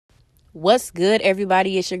What's good,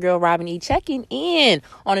 everybody? It's your girl, Robin E. checking in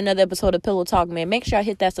on another episode of Pillow Talk, man. Make sure I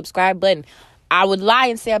hit that subscribe button. I would lie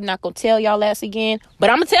and say I'm not going to tell y'all that again, but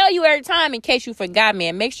I'm going to tell you every time in case you forgot,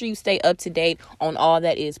 man. Make sure you stay up to date on all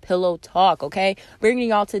that is Pillow Talk, okay? Bringing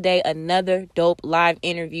y'all today another dope live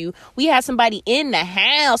interview. We had somebody in the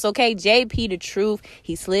house, okay? JP The Truth.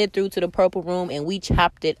 He slid through to the Purple Room and we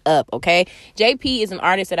chopped it up, okay? JP is an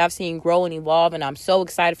artist that I've seen grow and evolve, and I'm so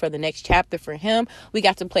excited for the next chapter for him. We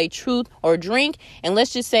got to play Truth or Drink, and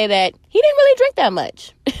let's just say that he didn't really drink that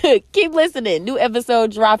much. Keep listening. New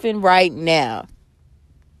episode dropping right now.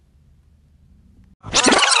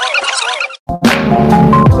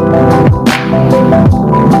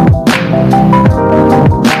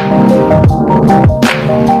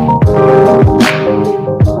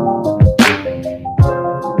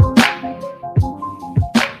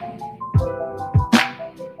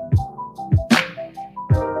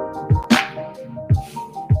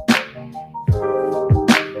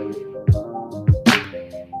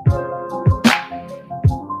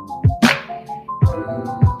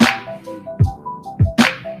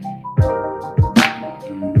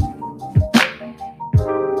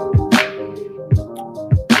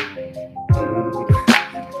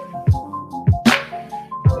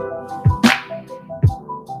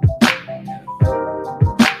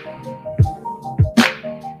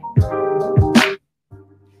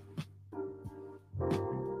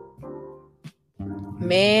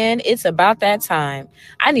 Man, it's about that time.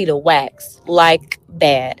 I need a wax, like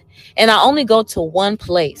bad. And I only go to one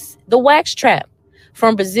place, the Wax Trap.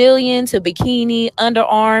 From Brazilian to bikini,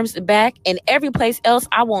 underarms, back, and every place else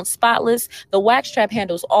I want spotless, the Wax Trap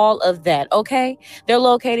handles all of that, okay? They're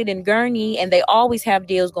located in Gurnee, and they always have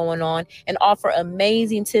deals going on and offer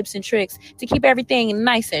amazing tips and tricks to keep everything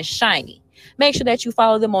nice and shiny. Make sure that you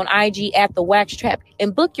follow them on IG at the Wax Trap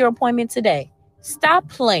and book your appointment today. Stop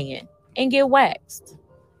playing and get waxed.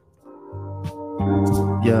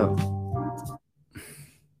 Yeah.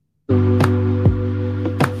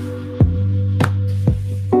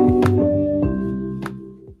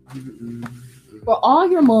 For all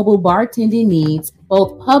your mobile bartending needs,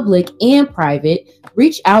 both public and private,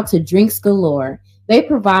 reach out to Drinks Galore. They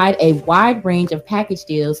provide a wide range of package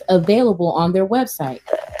deals available on their website,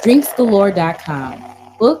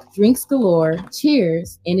 drinksgalore.com. Book Drinks Galore.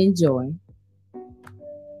 Cheers and enjoy.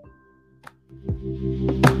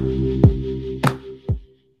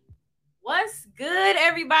 What's good,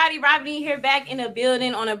 everybody? Robin here, back in the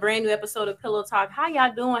building on a brand new episode of Pillow Talk. How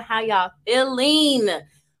y'all doing? How y'all feeling?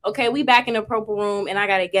 Okay, we back in the Purple Room, and I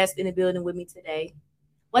got a guest in the building with me today.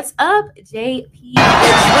 What's up, JP?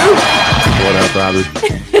 What up, Robin?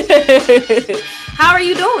 How are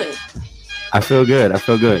you doing? I feel good.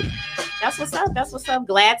 That's what's up. That's what's up.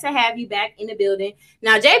 Glad to have you back in the building.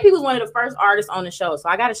 Now, JP was one of the first artists on the show, so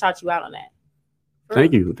I got to shout you out on that.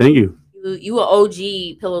 Thank you. You an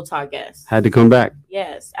OG Pillow Talk guest. Had to come back.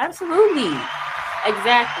 Yes, absolutely.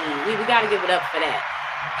 Exactly. We got to give it up for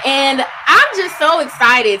that. And I'm just so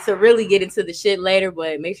excited to really get into the shit later,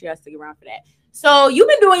 but make sure y'all stick around for that. So you've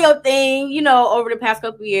been doing your thing, over the past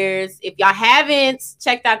couple of years. If y'all haven't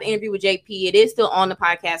checked out the interview with JP, it is still on the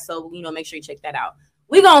podcast. So, make sure you check that out.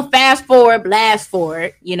 We're going to blast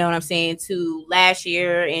forward, you know what I'm saying, to last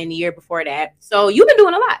year and the year before that. So you've been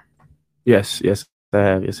doing a lot. Yes, I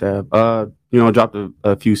have. Dropped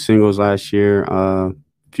a few singles last year,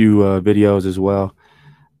 few videos as well.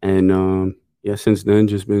 And since then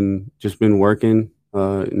just been working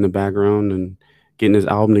in the background and getting this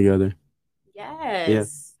album together. Yes. Yeah.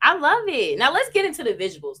 I love it. Now let's get into the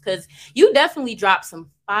visuals, because you definitely dropped some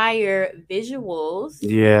fire visuals.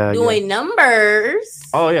 Yeah. Doing numbers.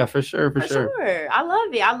 Oh yeah, for sure. I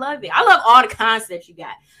love it. I love all the concepts you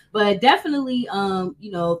got. But definitely,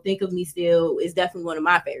 Think of Me Still is definitely one of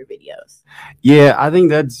my favorite videos. Yeah, I think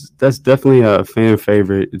that's definitely a fan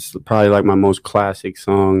favorite. It's probably like my most classic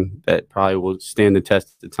song that probably will stand the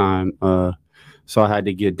test of time. So I had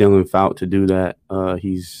to get Dylan Fout to do that.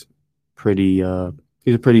 He's a pretty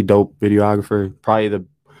dope videographer. Probably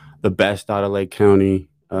the best out of Lake County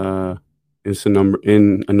in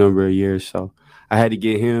a number of years. So I had to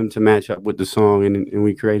get him to match up with the song, and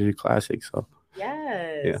we created a classic. So.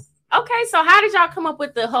 Yes. Yeah. Okay, so how did y'all come up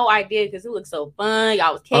with the whole idea? Because it looks so fun.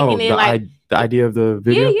 Y'all was kicking it the idea of the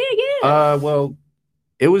video. Yeah. Well,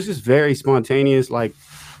 it was just very spontaneous. Like,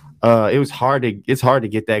 it's hard to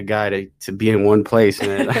get that guy to be in one place,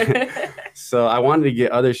 man. So I wanted to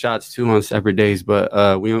get other shots too on separate days,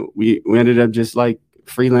 but we ended up just like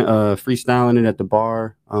freestyling it at the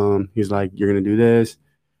bar. He's like, "You're gonna do this."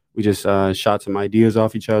 We just shot some ideas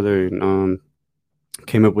off each other and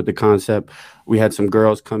came up with the concept. we had some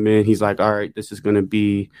girls come in. He's like, all right, this is gonna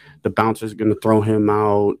be the bouncer's gonna throw him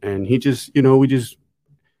out, and he just, it was just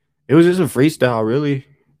a freestyle, really.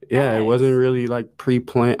 Yeah, it wasn't really like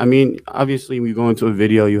pre-planned. I mean, obviously, when you go into a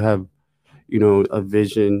video, you have, a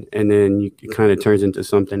vision, and then it kind of turns into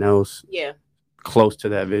something else. Yeah. Close to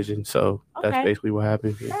that vision. So that's basically what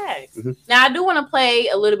happened. Yeah. Nice. Now I do want to play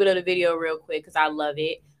a little bit of the video real quick because I love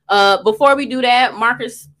it. Before we do that,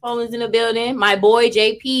 Marcus Folin's in the building. My boy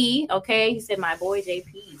JP. Okay, he said my boy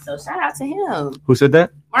JP. So shout out to him. Who said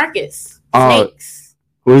that? Marcus. Snakes.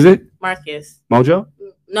 Who is it? Marcus. Mojo?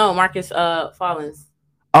 No, Marcus Follins.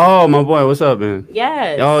 Oh, my boy, what's up, man?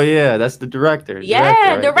 Yes. Oh yeah, that's the director.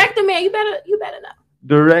 Yeah, director, man. You better know.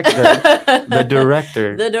 Director. The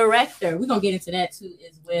director. The director. We're gonna get into that too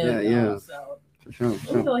as well. Yeah. So for sure.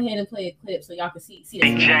 let's go ahead and play a clip so y'all can see that.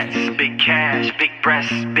 Big jets, big cash, big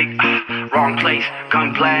breasts, big wrong place,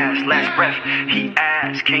 gun blast, last breath. He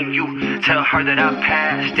asked, can you tell her that I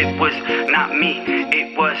passed? It was not me,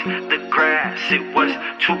 it was the grass. It was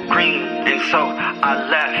too green, and so I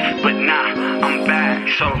left. But now I'm back.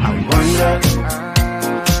 So I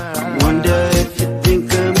wonder if you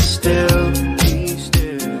think I'm still.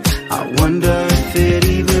 I wonder if it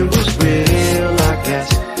even was real. I guess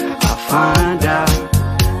I'll find out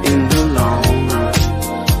in the long run.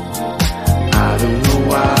 I don't know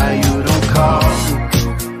why you don't call.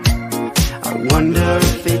 I wonder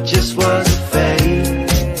if it just was a fake.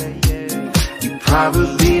 You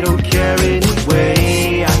probably don't care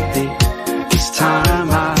anyway. I think it's time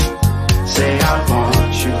I say I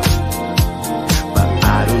want you, but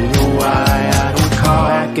I don't know why I don't call.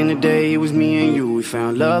 Back in the day, it was me and you. We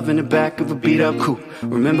found love in the back of a beat-up coupe.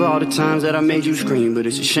 Remember all the times that I made you scream, but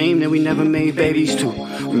it's a shame that we never made babies too.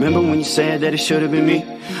 Remember when you said that it should have been me?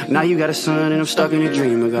 Now you got a son and I'm stuck in a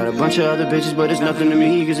dream. I got a bunch of other bitches, but it's nothing to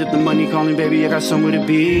me. Cause if the money calling, baby, I got somewhere to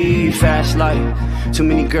be. Fast life, too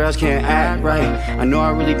many girls can't act right. I know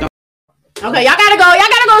I really don't. Okay, y'all gotta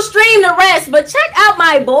go stream the rest, but check out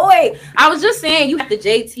my boy. I was just saying, you have the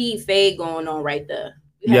JT fade going on right there.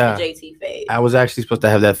 You have the JT fade. I was actually supposed to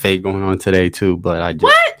have that fade going on today too, but I just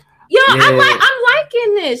what? Yo, yeah. I'm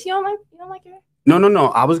liking this. You don't like it? No.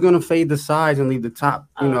 I was gonna fade the sides and leave the top,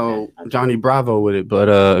 okay. Johnny Bravo with it, but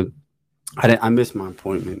I missed my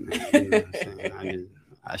appointment, man. You know what I'm saying?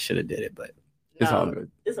 I should have did it, but it's all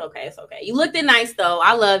good. It's okay. You looked it nice though.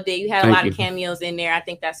 I loved it. You had a lot of cameos in there. I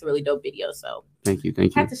think that's a really dope video. So thank you.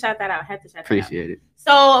 Had to shout that out. Appreciate it.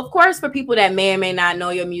 So of course, for people that may or may not know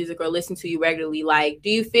your music or listen to you regularly, like, do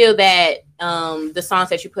you feel that the songs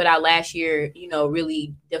that you put out last year,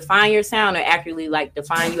 really define your sound or accurately like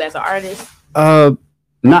define you as an artist?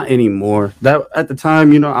 Not anymore. That at the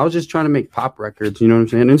time, I was just trying to make pop records. You know what I'm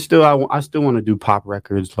saying? And still, I still want to do pop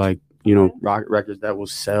records, like rock records that will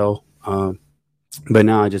sell. But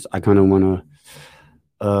now I kind of want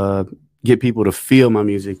to get people to feel my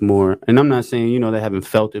music more. And I'm not saying, they haven't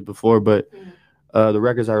felt it before, but the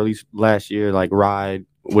records I released last year, like Ride,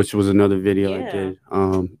 which was another video I did.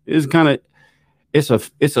 It's kind of, it's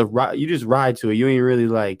a ride. You just ride to it. You ain't really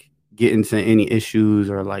like get into any issues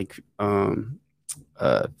or like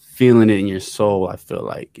feeling it in your soul. I feel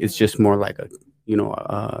like it's just more like a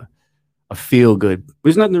feel good.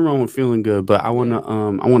 There's nothing wrong with feeling good, but I want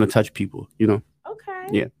to touch people, Okay.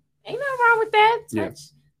 Yeah. Ain't nothing wrong with that. Touch,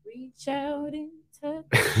 reach out and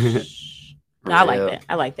touch. No, I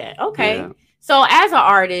like that. Okay. Yeah. So as an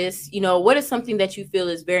artist, what is something that you feel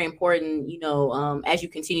is very important, as you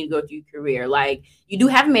continue to go through your career? Like, you do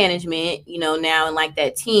have management, now and like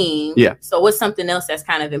that team. Yeah. So what's something else that's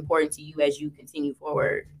kind of important to you as you continue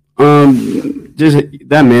forward? Just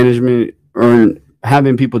that management or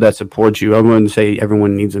having people that support you. I wouldn't say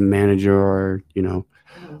everyone needs a manager or,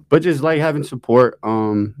 but just like having support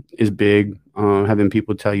is big. Having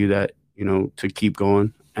people tell you that, to keep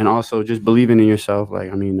going. And also just believing in yourself. Like,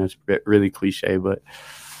 I mean, that's really cliche, but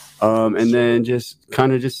and then just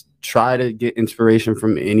kind of just try to get inspiration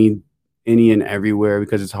from any and everywhere,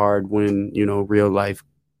 because it's hard when, real life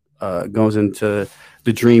goes into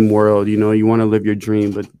the dream world. You want to live your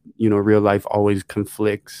dream, but, real life always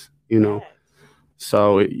conflicts,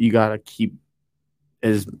 So you got to keep,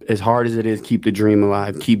 as hard as it is, keep the dream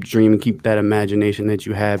alive, keep dreaming, keep that imagination that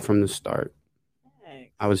you had from the start.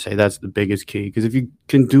 I would say that's the biggest key, because if you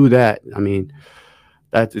can do that, I mean,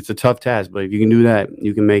 it's a tough task, but if you can do that,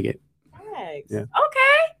 you can make it. Thanks. Yeah.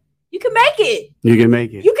 Okay. You can make it. You can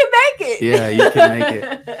make it. You can make it. Yeah, you can make it.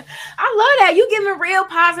 I love that. You giving real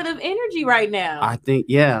positive energy right now. I think,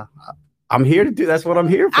 I'm here to do. That's what I'm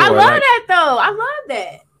here for. I love that though. I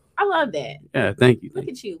love that. Yeah, thank you. Look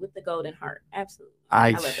at you with the golden heart. Absolutely.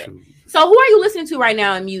 I love it. So who are you listening to right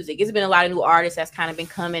now in music? It's been a lot of new artists that's kind of been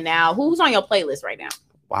coming out. Who's on your playlist right now?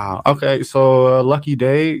 Wow. Okay. So Lucky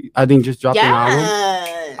Day, I think just dropped an album.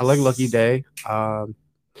 Yes. I like Lucky Day.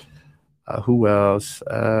 Who else?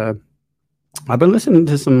 I've been listening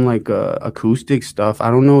to some like acoustic stuff.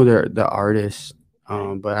 I don't know the artists,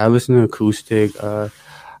 but I listen to acoustic. I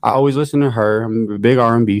always listen to her. I'm a big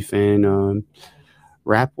R&B fan.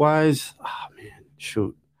 Rap wise, oh man,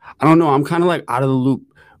 shoot, I don't know. I'm kind of like out of the loop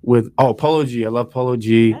with Polo G. I love Polo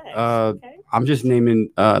G. Nice. Okay. I'm just naming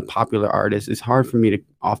popular artists. It's hard for me to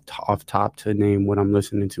off top to name what I'm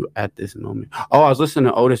listening to at this moment. Oh, I was listening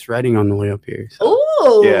to Otis Redding on the way up here. So,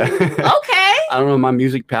 ooh, yeah. Okay. I don't know. My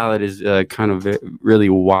music palette is kind of really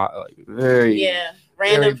wild, like very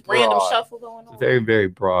random shuffle going on. Very, very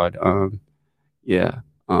broad. Yeah.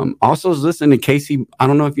 Also was listening to Casey. I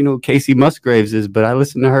don't know if you know who Casey Musgraves is, but I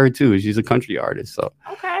listen to her too. She's a country artist. So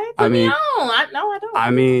okay. I mean, I don't.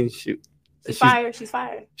 I mean, she's fired. She's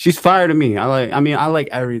fired. She's fired to me. I like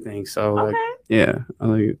everything. So okay. like, yeah, I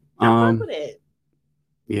like it. I with it.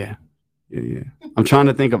 Yeah. I'm trying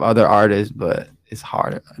to think of other artists, but it's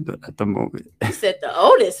hard at the moment. You said the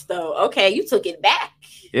Otis though. Okay, you took it back.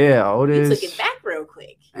 Yeah, Otis. You took it back real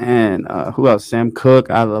quick. And who else? Sam Cooke.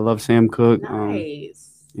 I love Sam Cooke. Nice.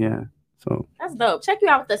 Yeah. So that's dope. Check you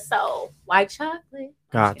out with the Soul White Chocolate.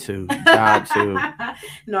 Got to.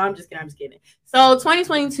 No, I'm just kidding. So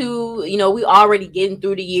 2022, we already getting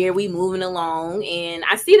through the year. We moving along, and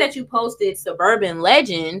I see that you posted Suburban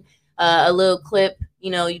Legend, a little clip.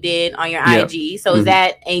 You did on your IG. So is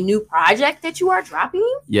that a new project that you are dropping?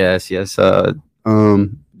 Yes. Doesn't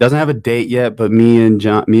have a date yet, but me and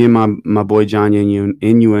my boy John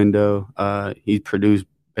Innuendo, he produced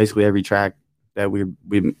basically every track that we've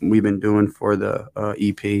been doing for the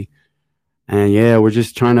EP. And yeah, we're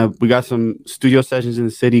just we got some studio sessions in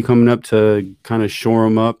the city coming up to kind of shore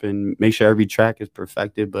them up and make sure every track is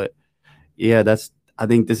perfected. But yeah, I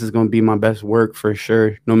think this is going to be my best work for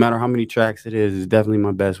sure. No matter how many tracks it is, it's definitely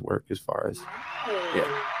my best work as far as,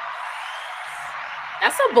 yeah.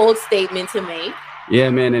 That's a bold statement to make. Yeah,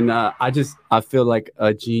 man. And I feel like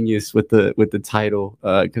a genius with the title.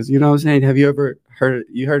 Cause you know what I'm saying? Have you ever heard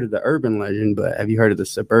of the urban legend, but have you heard of the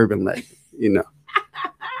suburban legend?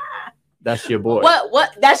 That's your boy.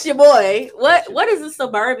 What? That's your boy. What is a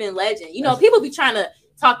suburban legend? People be trying to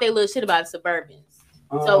talk their little shit about Suburbans.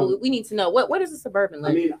 So we need to know what is a suburban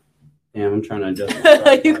legend? I'm trying to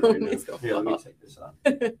adjust. You gonna miss the Here, let me take this off.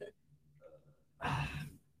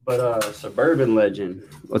 But suburban legend.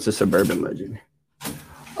 What's a suburban legend?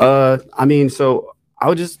 So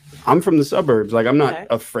I'm from the suburbs. Like I'm not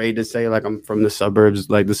afraid to say like I'm from the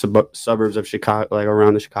suburbs, like the suburbs of Chicago, like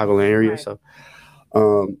around the Chicagoland area. Right.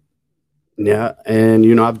 So, yeah,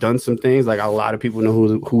 and I've done some things like a lot of people know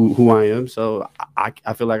who I am. So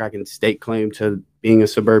I feel like I can stake claim to being a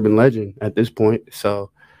suburban legend at this point. So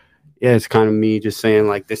yeah, it's kind of me just saying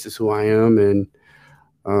like this is who I am, and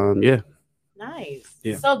yeah. Nice.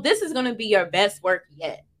 Yeah. So this is gonna be your best work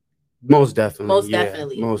yet. Most definitely.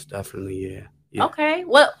 Most definitely. Yeah. Okay.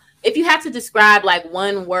 Well, if you had to describe like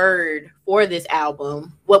one word for this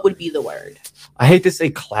album, what would be the word? I hate to say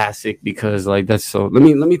classic because like that's so. Can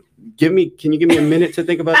you give me a minute to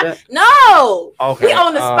think about that? No. Okay. We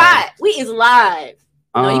on the spot. We is live.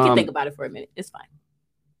 No, you can think about it for a minute. It's fine.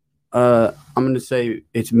 I'm gonna say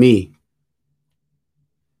it's me.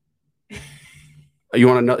 You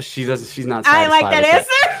want to know? She's not satisfied. I like that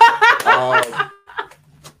answer.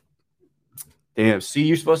 Damn. See,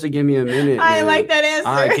 you're supposed to give me a minute. I like that answer.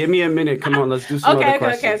 All right, give me a minute. Come on, let's do some other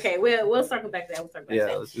questions. Okay. We'll circle back to that.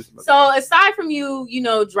 Let's do some other So aside from you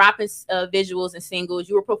dropping visuals and singles,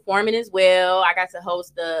 you were performing as well. I got to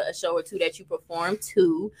host a show or two that you performed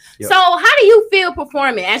too. Yep. So how do you feel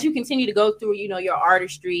performing as you continue to go through, your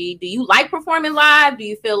artistry? Do you like performing live? Do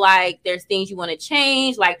you feel like there's things you want to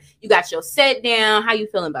change? Like you got your set down? How you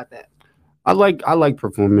feeling about that? I like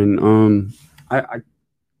performing.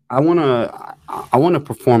 I wanna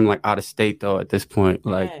perform like out of state though at this point.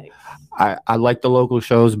 Like I like the local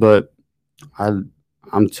shows, but I'm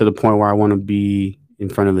to the point where I want to be in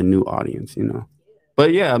front of a new audience,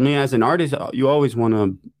 But yeah, I mean, as an artist, you always want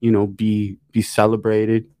to, be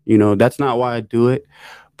celebrated. That's not why I do it,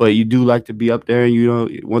 but you do like to be up there.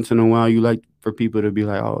 And once in a while, you like for people to be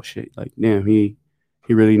like, oh shit, like damn, he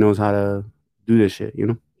really knows how to do this shit,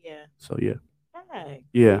 Yeah. So yeah. Hey.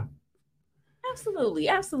 Yeah.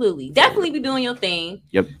 Absolutely. Definitely be doing your thing.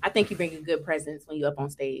 Yep. I think you bring a good presence when you're up on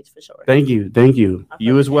stage for sure. Thank you.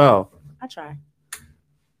 You as well. I try.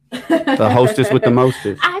 The hostess with the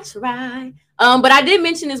mostest. I try. But I did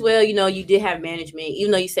mention as well, you did have management,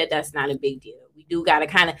 even though you said that's not a big deal. we do got to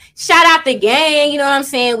kind of shout out the gang. You know what I'm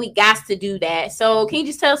saying? We got to do that. So can you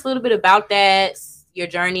just tell us a little bit about that, your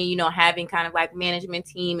journey, you know, having kind of like management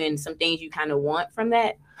team and some things you kind of want from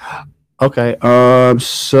that? Okay.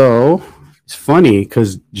 So it's funny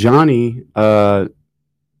because Johnny,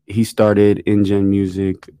 he started InGen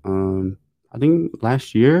Music, I think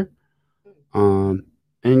last year.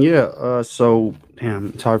 And yeah, so damn,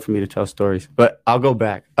 it's hard for me to tell stories, but I'll go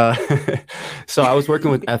back. So I was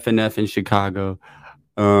working with FNF in Chicago,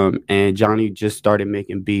 and Johnny just started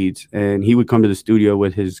making beats, and he would come to the studio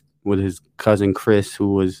with his cousin Chris,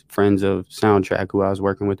 who was friends of Soundtrack, who I was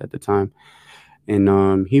working with at the time.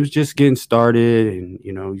 And he was just getting started, and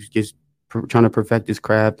you know, he's just trying to perfect his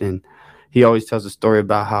craft. And he always tells a story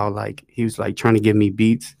about how like he was like trying to give me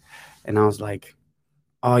beats, and I was like,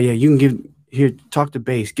 "Oh yeah, you can give here, talk to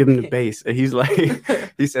bass, give him the bass." And he's like,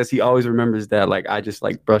 he says he always remembers that like I just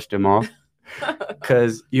like brushed him off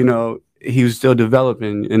because you know he was still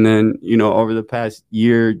developing. And then you know over the past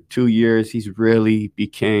year, 2 years, he's really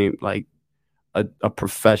became like a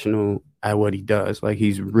professional at what he does. Like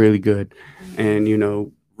he's really good, and you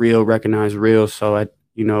know, real recognized real. So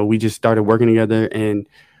you know, we just started working together, and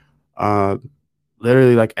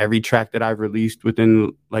literally like every track that I've released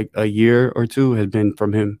within like a year or two has been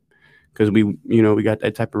from him, because we got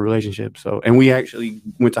that type of relationship. So, and we actually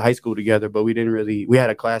went to high school together, but we had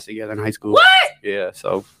a class together in high school. What? Yeah.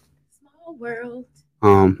 So small world.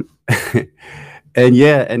 And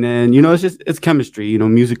yeah, and then you know, it's chemistry, you know,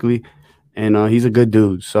 musically. And he's a good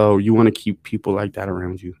dude, so you want to keep people like that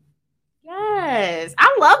around you. Yes,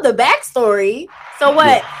 I love the backstory. So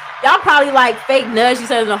what? Y'all probably like fake nudge each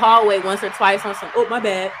other in the hallway once or twice on some. Oh, my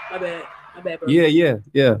bad, bro. Yeah,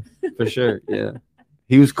 for sure. Yeah,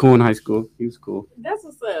 he was cool in high school. He was cool. That's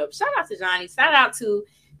what's up. Shout out to Johnny. Shout out to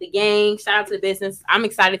the gang. Shout out to the business. I'm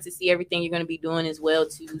excited to see everything you're going to be doing as well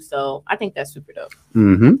too. So I think that's super dope.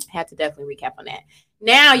 Mm-hmm. Had to definitely recap on that.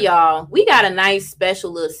 Now, y'all, we got a nice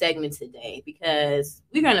special little segment today because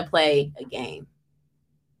we're going to play a game.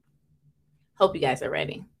 Hope you guys are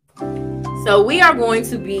ready. So we are going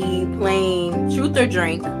to be playing Truth or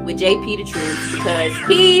Drink with JP the Truth because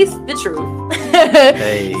he's the truth.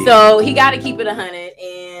 Hey. So he got to keep it 100,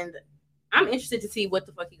 and I'm interested to see what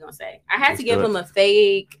the fuck he's going to say. I had to give him a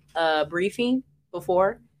fake briefing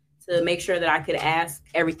before to make sure that I could ask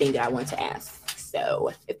everything that I want to ask.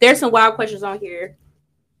 So if there's some wild questions on here,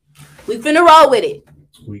 we finna roll with it.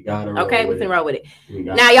 We gotta roll okay, we finna roll with it.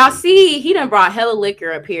 Now, y'all see, he done brought hella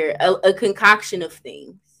liquor up here, a concoction of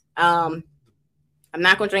things. I'm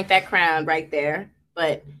not gonna drink that Crown right there,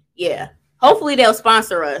 but yeah, hopefully they'll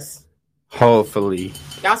sponsor us. Hopefully.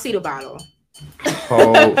 Y'all see the bottle.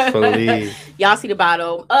 Hopefully. Y'all see the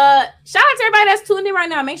bottle. Shout out to everybody that's tuning in right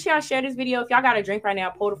now. Make sure y'all share this video. If y'all got a drink right now,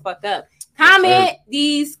 pull the fuck up. Comment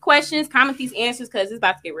these questions, comment these answers, because it's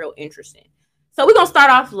about to get real interesting. So we're going to start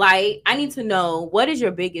off light. I need to know, what is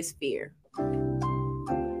your biggest fear?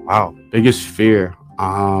 Wow. Biggest fear.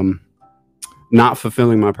 Not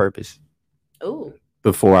fulfilling my purpose. Ooh.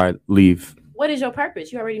 Before I leave. What is your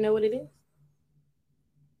purpose? You already know what it is?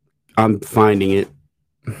 I'm finding it.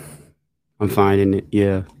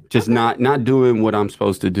 Yeah. Just not doing what I'm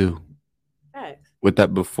supposed to do. Facts. With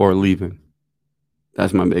that before leaving.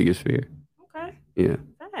 That's my biggest fear. Okay. Yeah.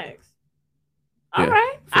 Facts. All right.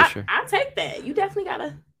 Sure. I'll take that. You definitely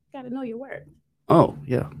gotta know your word. Oh,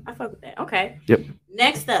 yeah. I fuck with that. Okay. Yep.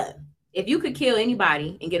 Next up, if you could kill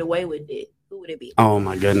anybody and get away with it, who would it be? Oh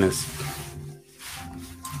my goodness.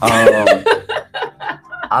 I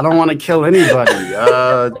don't want to kill anybody.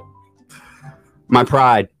 My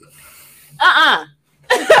pride. I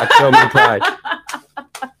kill my pride.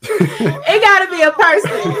 It gotta be a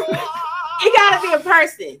person. It gotta be a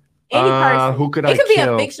person. Any person. Who could I kill? It could be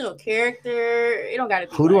a fictional character. It don't gotta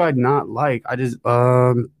be. Who do I not like? I just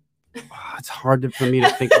it's hard for me to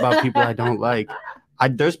think about people I don't like.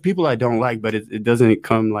 There's people I don't like, but it doesn't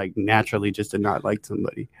come like naturally just to not like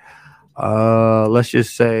somebody. Let's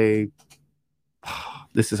just say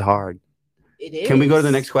this is hard. It is. Can we go to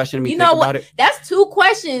the next question? You know what? That's 2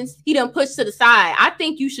 questions he done pushed to the side. I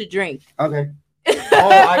think you should drink. Okay.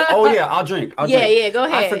 Yeah, I'll drink. Yeah, go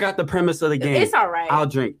ahead. I forgot the premise of the game. It's all right. I'll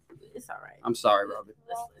drink. It's all right. I'm sorry, Robert.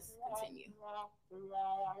 Let's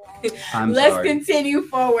continue. Let's continue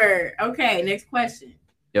forward. Okay, next question.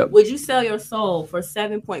 Yep. Would you sell your soul for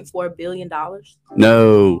 $7.4 billion?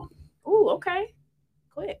 No. Ooh, okay.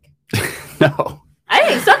 Quick. No.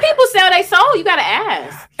 Hey, some people sell their soul. You gotta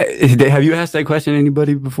ask. Have you asked that question to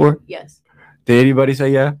anybody before? Yes. Did anybody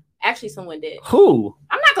say yeah? Actually, someone did. Who?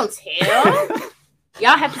 I'm not gonna tell.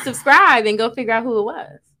 Y'all have to subscribe and go figure out who it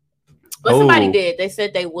was. But somebody Oh. did. They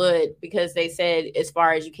said they would because they said as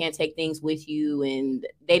far as you can't take things with you, and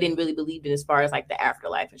they didn't really believe in as far as like the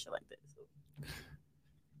afterlife and shit like that.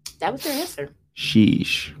 That was their answer.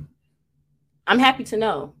 Sheesh. I'm happy to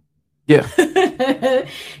know. Yeah.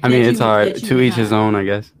 I mean, it's all right. that you To each his not. own, I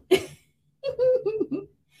guess.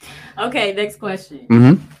 Okay, next question.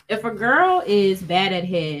 Mm-hmm. If a girl is bad at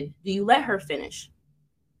head, do you let her finish?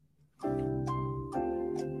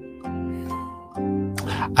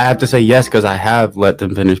 I have to say yes because I have let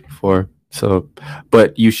them finish before. So,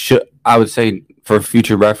 but you should. I would say for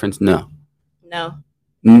future reference, no. No.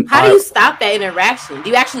 How do you stop that interaction? Do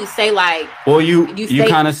you actually say like, Well, you say-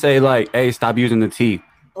 kind of say like, "Hey, stop using the teeth."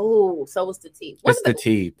 oh, so it's the teeth? It's the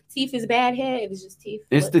teeth. Teeth is bad head. It's just teeth.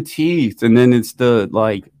 It's What? the teeth, and then it's the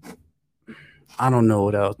like. I don't know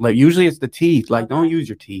what else. Like usually it's the teeth. Like don't Okay. use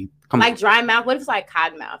your teeth. Come on. Like dry mouth. What if it's like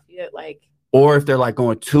cotton mouth? You like Or if they're like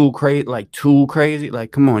going too crazy, like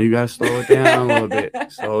come on, you gotta slow it down a little bit.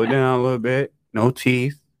 Slow it down a little bit. No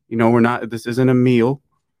teeth. You know, we're not. This isn't a meal.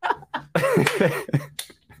 this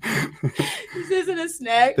isn't a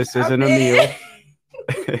snack. This isn't a meal.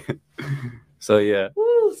 So yeah,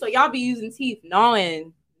 Woo, so y'all be using teeth,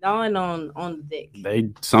 gnawing on the dick.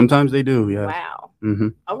 sometimes they do. Yeah. Wow. Mm-hmm.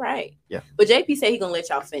 All right. Yeah. But JP said he gonna let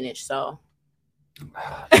y'all finish, so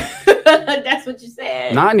that's what you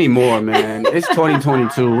said. Not anymore, man. It's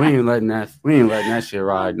 2022. We ain't letting that shit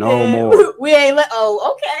ride no more. We ain't let.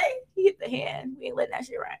 Oh, okay. He hit the hand. We ain't letting that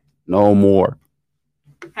shit ride. No more.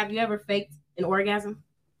 Have you ever faked an orgasm?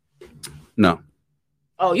 No.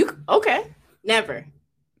 Oh, you okay? Never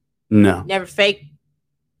fake.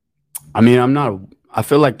 I mean, I'm not. I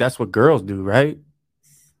feel like that's what girls do, right?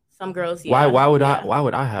 Some girls. Yeah, Why would yeah. Why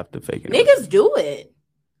would I have to fake it? Niggas do it.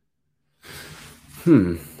 I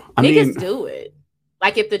Niggas mean, do it.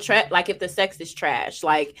 Like if the sex is trash,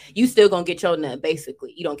 like you still gonna get your nut.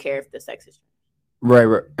 Basically, you don't care if the sex is trash.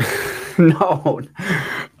 right. No.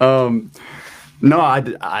 No.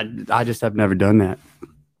 I just have never done that.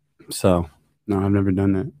 So no, I've never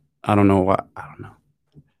done that. I don't know why. I don't know.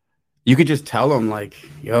 You could just tell them like,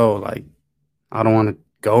 yo, like, I don't want to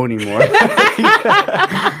go anymore.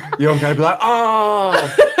 You don't gotta be like,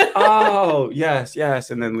 oh, yes,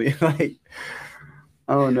 and then leave. Like,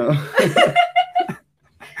 oh no.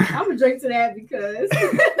 I'm gonna drink to that because,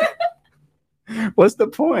 What's the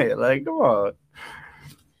point? Like, come on.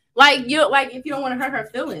 like, if you don't want to hurt her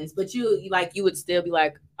feelings, but you would still be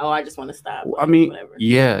like, oh, I just want to stop. I mean, whatever.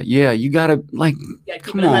 yeah, you gotta like, You gotta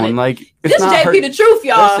keep come it 100. on, like, This it's not JP hurt. the truth,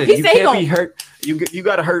 y'all. Listen, He you said he can't be gonna. hurt. You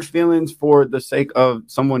got to hurt feelings for the sake of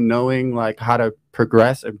someone knowing like how to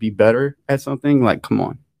progress and be better at something. Like, come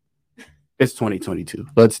on, it's 2022.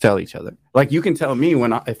 Let's tell each other. Like, you can tell me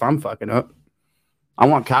if I'm fucking up. I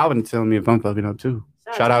want Calvin to tell me if I'm fucking up too.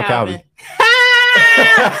 Shout out Calvin.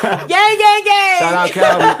 Gang. Shout out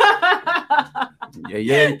Calvin.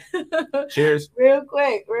 Yeah. Cheers. Real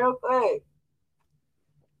quick.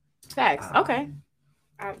 Facts. Okay.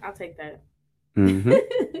 I'll take that. Hmm.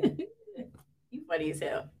 You funny as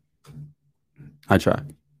hell. I try.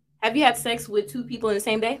 Have you had sex with two people in the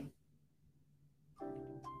same day?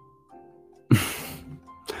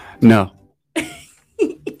 No.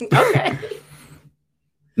 Okay.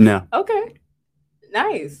 No. Okay.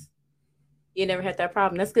 Nice. You never had that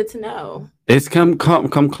problem. That's good to know. It's come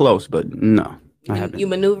close, but no, I haven't. You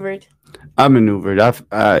maneuvered. I maneuvered.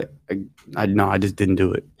 I just didn't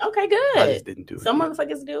do it. Okay, I good. just didn't do it. Some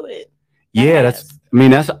motherfuckers do it. Yeah, Yes.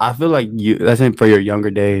 I feel like that's it for your younger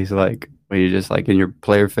days, like when you're just like in your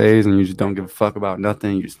player phase and you just don't give a fuck about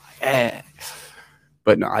nothing. You're just like, eh.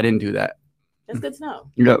 But no, I didn't do that. That's good to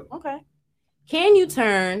know. Yep. Okay. Can you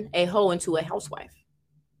turn a hoe into a housewife?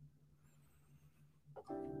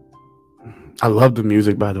 I love the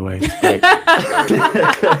music, by the way. Like,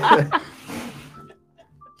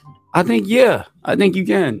 I think you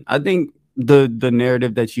can. I think the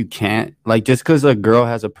narrative that you can't, like, just because a girl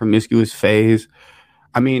has a promiscuous phase,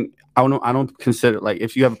 I mean, I don't consider, like,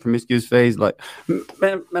 if you have a promiscuous phase, like,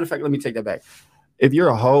 matter of fact, let me take that back. If you're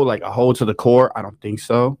a hoe, like a hoe to the core, I don't think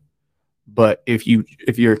so. But if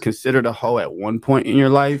you're considered a hoe at one point in your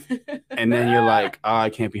life, and then you're like, oh, I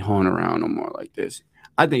can't be hoeing around no more like this,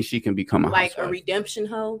 I think she can become a Like housewife. a redemption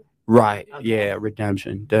hoe? Right. Okay. Yeah,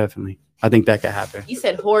 redemption, definitely. I think that could happen. You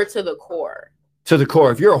said whore to the core. To the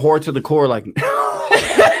core. If you're a whore to the core, like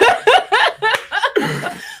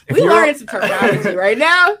If We you're- learning some terminology right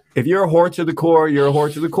now. if you're a whore to the core, you're a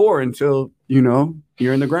whore to the core until,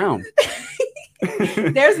 you're in the ground.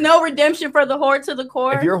 There's no redemption for the whore to the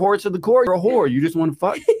core. If you're a whore to the core, you're a whore. You just want to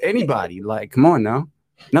fuck anybody. Like, come on now.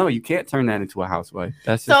 No, you can't turn that into a housewife.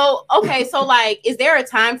 That's just, So, okay, so like, is there a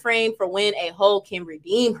time frame for when a hoe can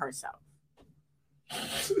redeem herself?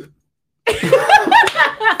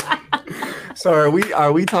 So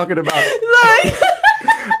are we talking about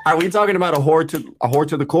are we talking about a whore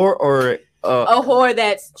to the core or a whore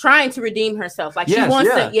that's trying to redeem herself? Like she Yes,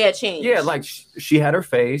 wants yeah. to change. yeah, like she had her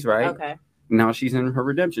phase, right? Okay. Now she's in her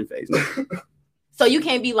redemption phase. So you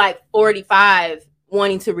can't be like 45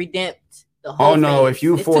 wanting to redempt the whole Oh no, phase. if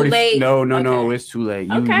you It's 40 too late. no, Okay. it's too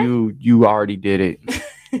late. Okay. You already did it.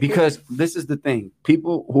 Because this is the thing.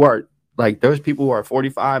 People who are like there's people who are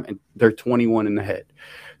 45 and they're 21 in the head.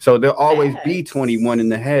 So they'll always be Facts. 21 in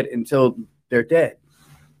the head until they're dead.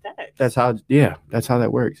 Facts. That's how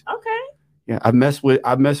that works. Okay. Yeah, I've messed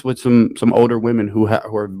with some older women who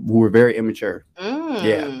were very immature.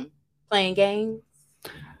 Yeah. Playing games.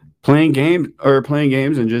 Playing games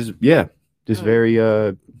and just very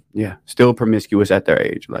still promiscuous at their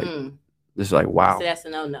age. Like just like wow. So that's a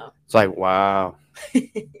no. It's like wow.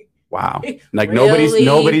 Wow. Like Really?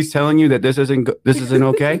 nobody's telling you that this isn't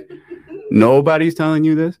okay. Nobody's telling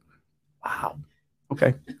you this. Wow.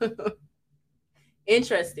 Okay.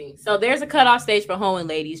 Interesting. So there's a cutoff stage for hoeing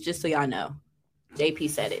ladies, just so y'all know. JP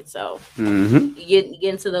said it. So Mm-hmm. you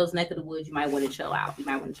get into those neck of the woods, you might want to chill out.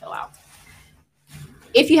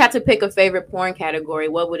 If you had to pick a favorite porn category,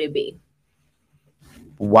 what would it be?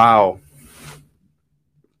 Wow.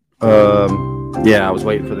 Yeah, I was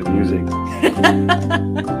waiting for the music.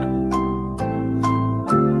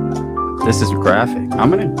 This is graphic. I'm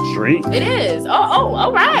gonna drink. It is. Oh, all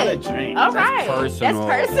I'm right. gonna drink. All That's right. personal.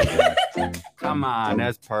 That's personal. Come on,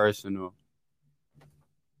 that's personal.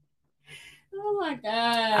 Oh my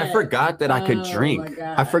god. I forgot that I could Oh, drink. my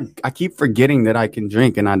God. I keep forgetting that I can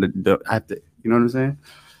drink, and I have to. You know what I'm saying?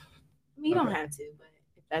 You don't have to, but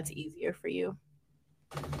if that's easier for you.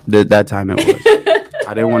 That time it was.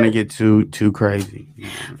 I didn't want to get too crazy.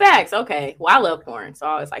 Facts. Okay. Well, I love porn, so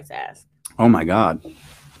I always like to ask. Oh my god.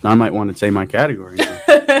 I might want to say my category.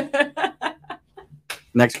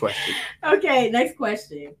 Next question. Okay, next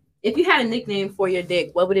question. If you had a nickname for your dick,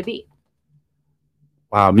 what would it be?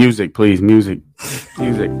 Wow, music, please, music.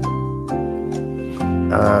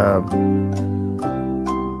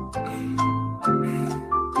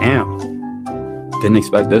 Damn. Didn't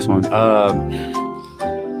expect this one.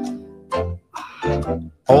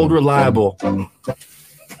 Old Reliable.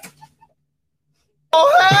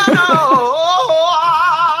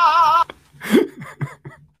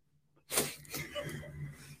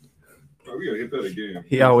 We gotta hit that again.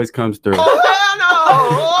 He always comes through.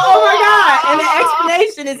 Oh my god! And the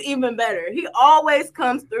explanation is even better. He always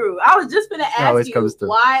comes through. I was just gonna always ask you comes through.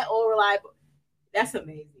 why Old Reliable. That's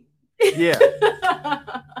amazing. Yeah.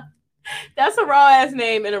 That's a raw ass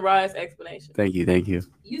name and a raw ass explanation. Thank you.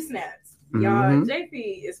 You snaps. Y'all, Mhm.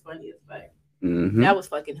 JP is funny as fuck. Mhm. That was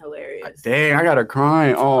fucking hilarious. Dang, I got her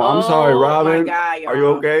crying. Oh, I'm sorry, Oh Robin. my god, Are you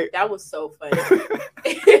y'all. okay? That was so funny.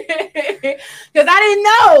 Because I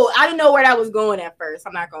didn't know where that was going at first.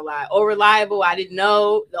 I'm not gonna lie. Old Reliable, I didn't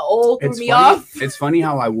know. The old threw me off. It's funny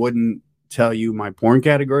how I wouldn't tell you my porn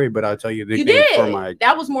category, but I'll tell you the You nickname did. for my.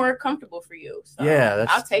 That was more comfortable for you. So Yeah, that's-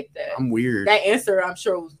 I'll take that. I'm weird. That answer, I'm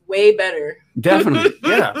sure, was way better. Definitely.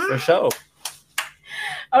 Yeah, for sure.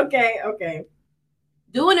 Okay.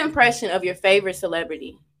 Do an impression of your favorite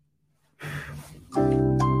celebrity.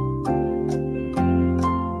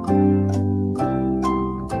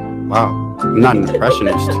 Wow. I'm not an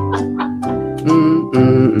impressionist.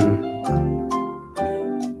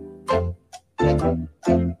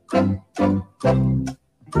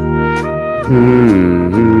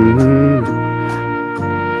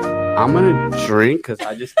 I'm gonna drink because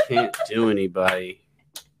I just can't do anybody.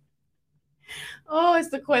 Oh, it's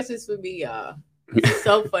the questions for me, y'all. It's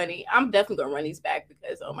so funny. I'm definitely gonna run these back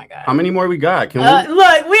because oh my god. How many more we got? Can we?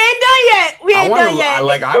 Look, we ain't done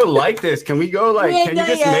yet. I would like this. Can we go? Like, We ain't can you done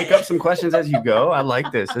just yet. make up some questions as you go? I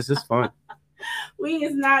like this. This is fun. We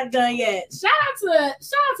is not done yet. Shout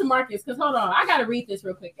out to Marcus, because hold on, I gotta read this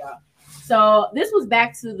real quick, y'all. So this was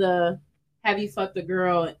back to the have you fucked a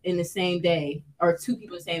girl in the same day or two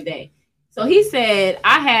people the same day. So he said,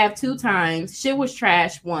 I have 2 times. Shit was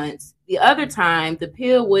trash once. The other time, the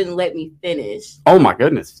pill wouldn't let me finish. Oh my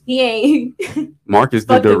goodness. He ain't Mark is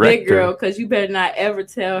the fuck the big girl director. because you better not ever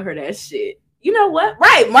tell her that shit. You know what?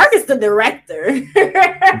 Right, Marcus the director.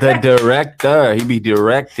 The director. He be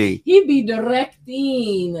directing. He be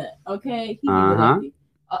directing. Okay. He be Uh-huh. directing.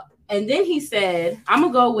 And then he said, I'm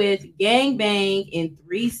gonna go with gangbang and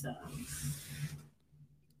threesomes.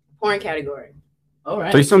 Porn category. All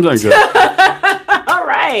right. Threesomes are good. All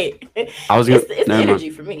right. I was gonna. It's the Never mind. energy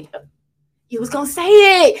for me. You was gonna say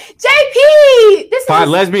it. JP! This Fine, is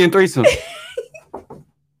lesbian threesome.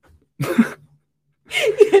 shut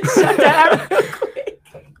that out real quick.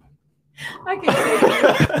 I can't take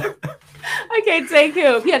him. I can't take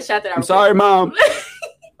him. He had to shout that out. I'm sorry, Mom.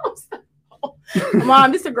 I'm sorry.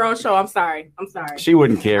 Mom, this is a grown show. I'm sorry. She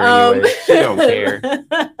wouldn't care anyway. She don't care.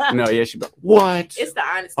 No, yeah, she'd be like, what? It's the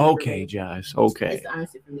honesty. Okay, Josh. Okay. It's the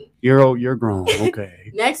honesty for me. You're grown.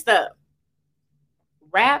 Okay. Next up,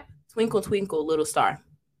 rap, Twinkle Twinkle Little Star.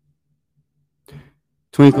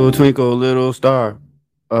 Twinkle, twinkle, little star.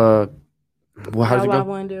 Well, how's it go?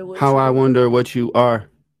 I wonder what you are.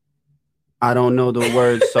 I don't know the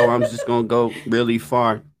words, so I'm just gonna go really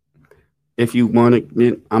far. If you want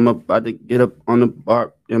it, I'm about to get up on the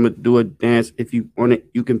bar. I'm gonna do a dance. If you want it,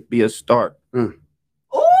 you can be a star. Ooh,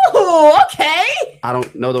 okay. I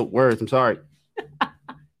don't know the words. I'm sorry.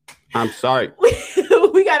 I'm sorry.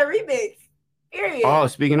 We got a remix. Period. Oh,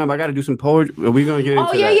 speaking of, I got to do some poetry. Are we gonna get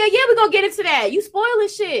into that? Yeah. We're gonna get into that. You spoiling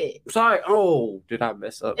shit. Sorry. Oh, did I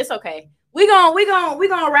mess up? It's okay. We're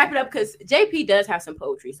gonna wrap it up because JP does have some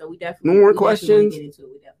poetry, so we definitely. No more questions. We definitely get into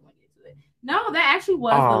it. No, that actually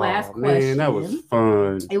was the last question. Man, that was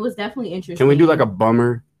fun. It was definitely interesting. Can we do like a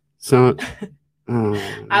bummer song?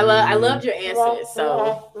 I loved your answers,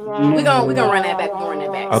 so we're gonna run that back.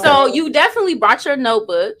 Okay. So you definitely brought your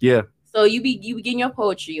notebook. Yeah. So you be getting your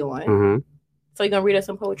poetry on. Mm-hmm. So you're gonna read us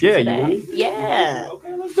some poetry today? Yeah.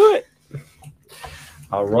 Okay, let's do it.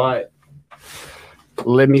 All right.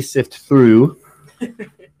 Let me sift through.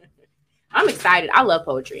 I'm excited. I love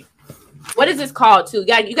poetry. What is this called too?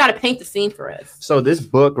 You got to paint the scene for us. So this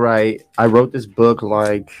book, right? I wrote this book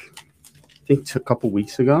like I think a couple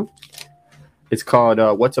weeks ago. It's called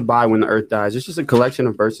 "What to Buy When the Earth Dies." It's just a collection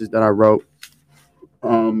of verses that I wrote.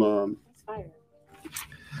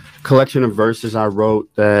 Collection of verses I wrote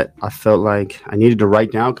that I felt like I needed to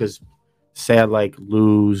write down because say I like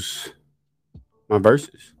lose my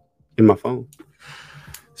verses in my phone.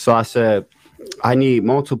 So I said, I need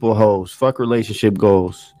multiple hoes, fuck relationship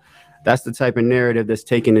goals. That's the type of narrative that's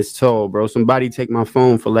taking its toll, bro. Somebody take my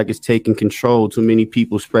phone for like it's taking control. Too many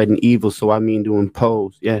people spreading evil, so I mean to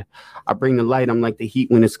impose. Yeah, I bring the light. I'm like the heat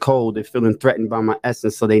when it's cold. They're feeling threatened by my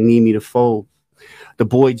essence, so they need me to fold. The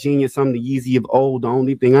boy genius, I'm the Yeezy of old. The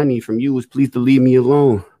only thing I need from you is please to leave me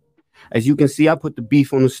alone. As you can see, I put the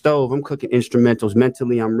beef on the stove. I'm cooking instrumentals.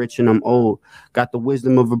 Mentally, I'm rich and I'm old. Got the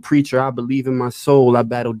wisdom of a preacher. I believe in my soul. I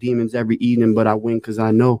battle demons every evening, but I win because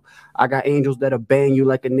I know. I got angels that'll bang you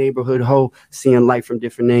like a neighborhood hoe. Seeing life from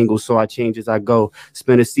different angles, so I change as I go.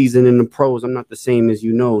 Spend a season in the pros. I'm not the same as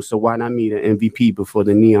you know. So why not meet an MVP before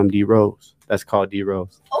the knee? I'm D Rose. That's called D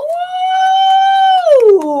Rose.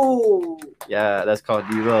 Ooh. Yeah, that's called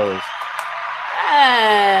D Rose.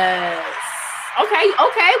 Yes. Okay.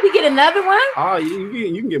 We get another one. Oh,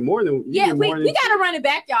 you can get more than. We gotta run it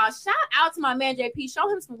back, y'all. Shout out to my man JP. Show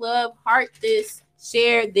him some love. Heart this.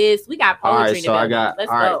 Share this. We got poetry. All right,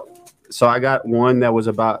 Let's go. So I got one that was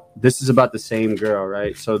about. This is about the same girl,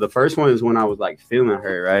 right? So the first one is when I was like feeling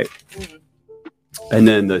her, right? Mm-hmm. And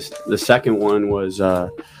then the second one was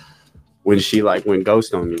when she like went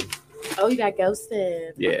ghost on me. Oh, you got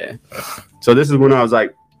ghosted. Yeah. So this is when I was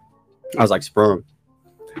like sprung.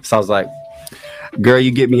 So I was like, girl,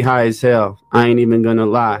 you get me high as hell. I ain't even gonna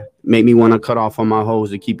lie. Make me want to cut off on my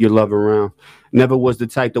hoes to keep your love around. Never was the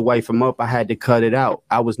type to wife them up. I had to cut it out.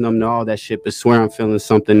 I was numb to all that shit, but swear I'm feeling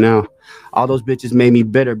something now. All those bitches made me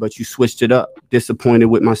bitter, but you switched it up. Disappointed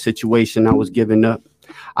with my situation. I was giving up.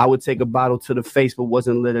 I would take a bottle to the face, but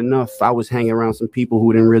wasn't lit enough. I was hanging around some people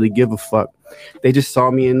who didn't really give a fuck. They just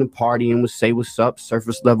saw me in the party and would say what's up.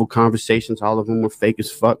 Surface level conversations, all of them were fake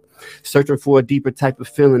as fuck. Searching for a deeper type of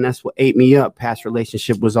feeling, that's what ate me up. Past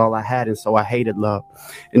relationship was all I had, and so I hated love.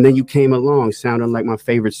 And then you came along, sounding like my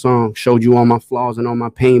favorite song. Showed you all my flaws and all my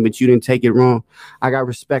pain, but you didn't take it wrong. I got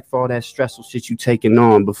respect for all that stressful shit you taking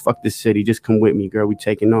on, but fuck this city, just come with me, girl, we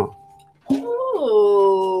taking on.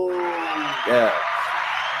 Ooh. Yeah.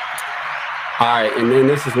 All right, and then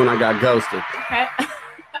this is when I got ghosted. Okay.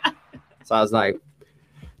 So I was like,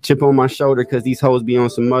 chip on my shoulder because these hoes be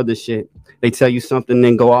on some other shit. They tell you something,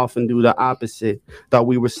 then go off and do the opposite. Thought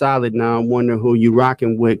we were solid, now I'm wondering who you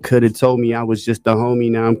rocking with. Could have told me I was just a homie,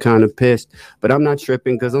 now I'm kind of pissed. But I'm not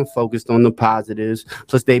tripping because I'm focused on the positives.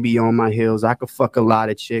 Plus they be on my heels, I could fuck a lot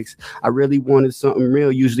of chicks. I really wanted something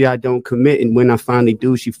real, usually I don't commit. And when I finally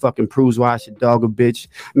do, she fucking proves why I should dog a bitch.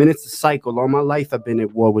 Man, it's a cycle, all my life I've been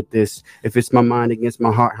at war with this. If it's my mind against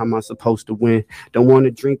my heart, how am I supposed to win? Don't want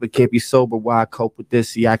to drink but can't be sober, why I cope with this?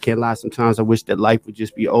 See, I can't lie, sometimes I wish that life would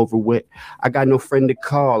just be over with. I got no friend to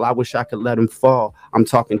call. I wish I could let them fall. I'm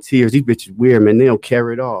talking tears. These bitches weird, man. They don't care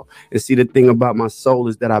at all. And see, the thing about my soul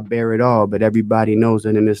is that I bear it all. But everybody knows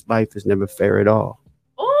that in this life is never fair at all.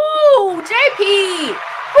 Ooh, JP,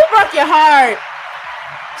 who broke your heart?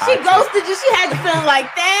 She ghosted you. She had to feel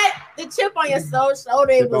like that. the chip on your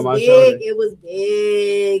shoulder. It Chip on was my big. shoulder. It was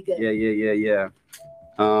big. Yeah.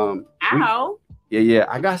 Ow. Yeah.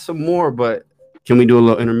 I got some more, but can we do a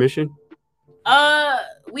little intermission?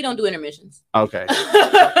 We don't do intermissions. Okay.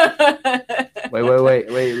 Wait. Let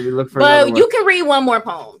me look for another But one. you can read one more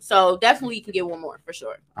poem. So definitely you can get one more for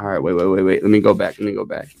sure. All right. Wait. Let me go back.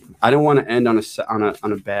 I didn't want to end on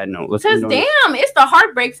a bad note. Let's Cause end on damn, it's the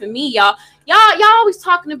heartbreak for me, y'all. Y'all always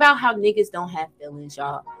talking about how niggas don't have feelings,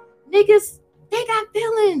 y'all. Niggas, they got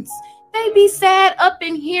feelings. They be sad up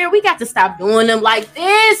in here. We got to stop doing them like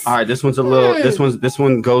this. All right, this one's a little. This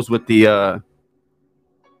one goes with the.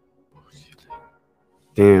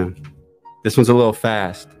 Damn, this one's a little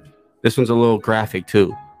fast. This one's a little graphic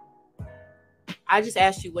too. I just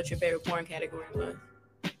asked you what your favorite porn category was.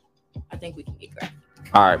 I think we can get graphic.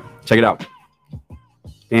 All right, check it out.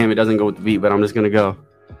 Damn, it doesn't go with the beat, but I'm just gonna go.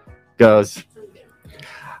 Goes.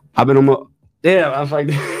 I've been on my. Damn, I was like.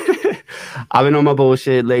 I've been on my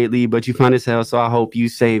bullshit lately, but you fine as hell, so I hope you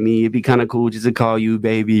save me. It'd be kind of cool just to call you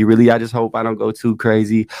baby. Really, I just hope I don't go too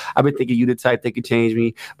crazy. I've been thinking you the type that could change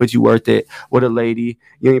me, but you worth it. What a lady.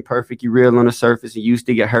 You ain't perfect, you real on the surface. You used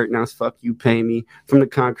to get hurt, now it's fuck you pay me. From the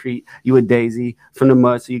concrete, you a daisy. From the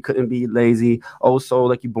mud, so you couldn't be lazy. Old soul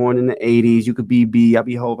like you born in the 80s. You could be B, I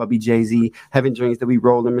be Hope, I be Jay-Z. Having dreams that we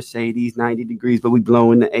roll in Mercedes, 90 degrees, but we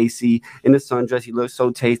blowing the AC. In the sundress, you look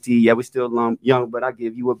so tasty. Yeah, we still young, but I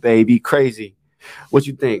give you a baby. Crazy. What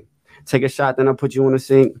you think? Take a shot, then I put you on the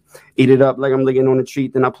sink. Eat it up like I'm licking on a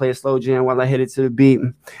treat. Then I play a slow jam while I hit it to the beat.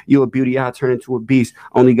 You a beauty, I turn into a beast.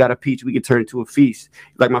 Only got a peach, we could turn into a feast.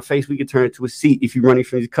 Like my face, we could turn into a seat. If you running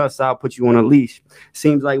from these cuss, I'll put you on a leash.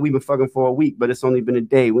 Seems like we've been fucking for a week, but it's only been a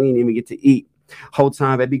day. We ain't even get to eat. Whole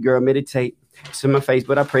time, baby girl, meditate. It's in my face,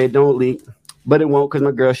 but I pray it don't leak. But it won't, cause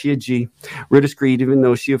my girl, she a G. Real discreet, even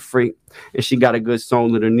though she a freak. And she got a good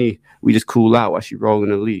soul underneath. We just cool out while she rolling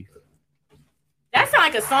the leaf. That sounds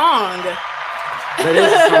like a song. That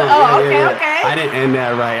is a song. Oh, Yeah. okay. I didn't end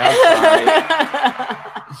that right. I'm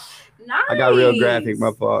sorry. Nice. I got real graphic,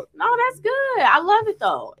 my fault. No, that's good. I love it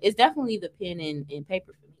though. It's definitely the pen and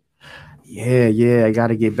paper for me. Yeah. I got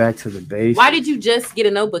to get back to the base. Why did you just get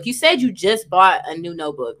a notebook? You said you just bought a new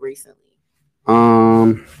notebook recently.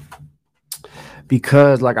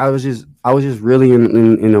 Because like I was just really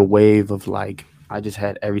in a wave of like I just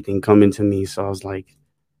had everything coming to me, so I was like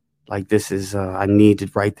this is I need to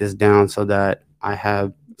write this down so that I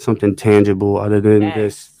have something tangible other than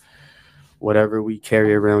this whatever we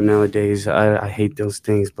carry around nowadays. I hate those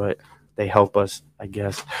things, but they help us, I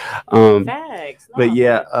guess. Facts. No. But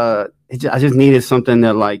yeah, I just needed something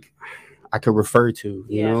that like I could refer to,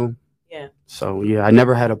 you know? Yeah. So yeah, I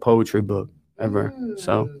never had a poetry book ever.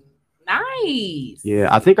 So nice. yeah,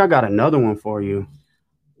 I think I got another one for you.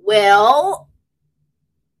 Well,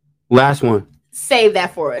 last one. Save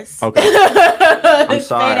that for us. Okay. I'm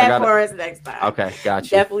sorry. Save that for us next time. Okay, got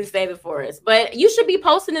you. Definitely save it for us. But you should be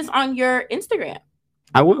posting this on your Instagram.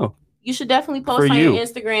 I will. You should definitely post on your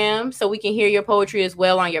Instagram so we can hear your poetry as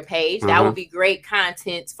well on your page. That would be great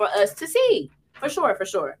content for us to see. For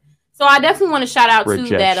sure. So I definitely want to shout out to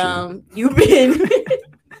that you've been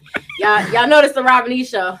y'all noticed the Robin E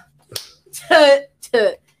show.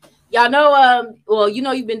 Y'all know well, you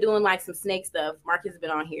know you've been doing like some snake stuff. Marcus has been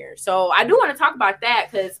on here. So I do want to talk about that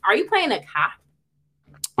because are you playing a cop?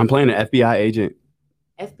 I'm playing an FBI agent.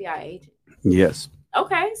 FBI agent. Yes.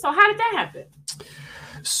 Okay. So how did that happen?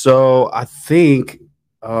 So I think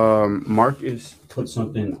Marcus put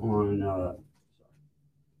something on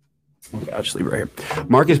actually right here.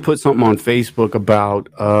 Marcus put something on Facebook about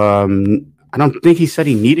I don't think he said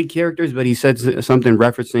he needed characters, but he said something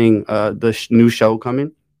referencing the new show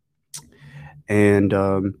coming. And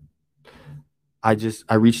I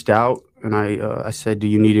reached out and I said, "Do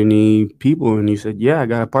you need any people?" And he said, "Yeah, I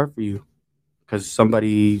got a part for you." Because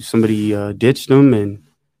somebody ditched him, and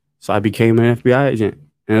so I became an FBI agent,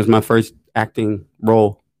 and it was my first acting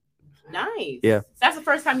role. Nice. Yeah. That's the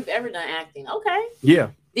first time you've ever done acting. Okay.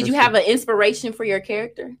 Yeah. Did you have an inspiration for your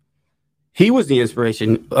character? He was the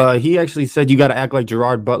inspiration. He actually said you got to act like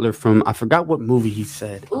Gerard Butler from I forgot what movie he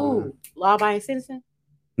said. Ooh, Law Abiding Citizen.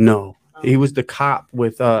 No, he was the cop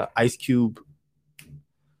with Ice Cube.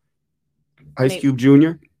 Ice Cube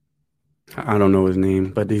Jr. I don't know his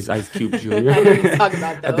name, but he's Ice Cube Jr.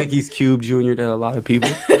 I think he's Cube Jr. to a lot of people.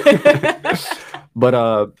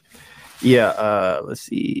 But let's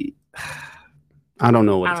see. I don't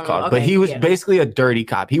know what it's called, but he was basically a dirty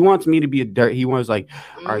cop. He wants me to be he was like,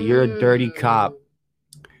 you're a dirty cop.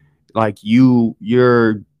 Like you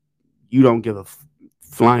don't give a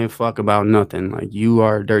flying fuck about nothing. Like you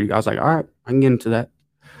are dirty. I was like, all right, I can get into that.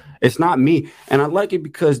 It's not me. And I like it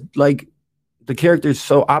because like the character is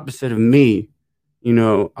so opposite of me. You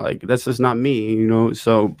know, like that's just not me. You know,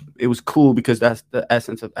 so it was cool because that's the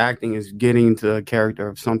essence of acting is getting into a character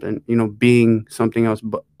of something. You know, being something else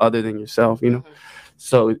but other than yourself. You know,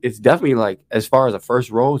 so it's definitely like as far as a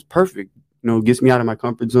first role, it's perfect. You know, it gets me out of my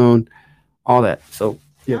comfort zone, all that. So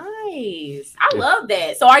yeah. Nice. I Yeah. love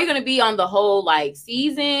that. So are you gonna be on the whole like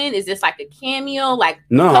season? Is this like a cameo? Like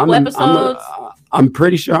No, a couple I'm episodes? I'm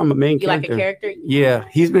pretty sure I'm a main You like character. a character? Yeah,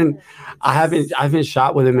 he's been. I haven't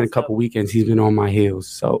shot with him in a couple weekends. He's been on my heels.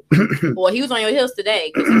 So Well, he was on your heels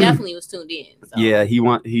today because he definitely was tuned in. So. yeah,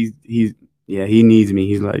 he needs me.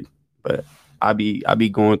 He's like, but I be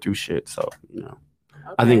going through shit. So you know,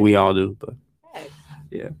 I think we all do. But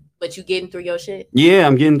yeah. But you getting through your shit? Yeah,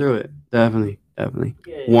 I'm getting through it. Definitely.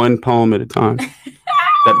 Good. One poem at a time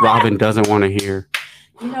that Robin doesn't want to hear.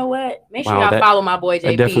 You know what? Make sure Wow, y'all follow my boy JP.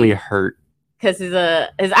 That definitely hurt. Because his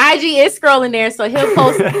IG is scrolling there, so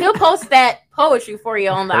he'll post that poetry for you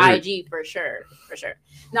on the IG for sure.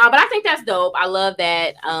 No, but I think that's dope. I love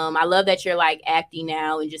that. I love that you're like acting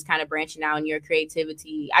now and just kind of branching out in your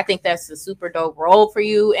creativity. I think that's a super dope role for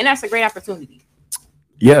you, and that's a great opportunity.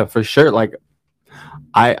 Yeah, for sure. Like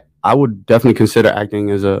I would definitely consider acting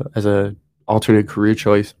as a alternate career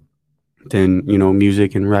choice than, you know,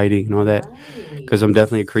 music and writing and all that, because I'm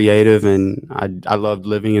definitely a creative and I love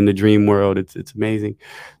living in the dream world. It's amazing.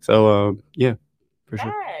 So yeah, for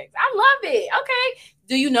sure. I love it. Okay,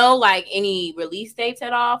 do you know like any release dates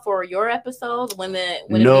at all for your episodes when it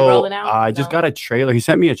be rolling out? I just got a trailer. He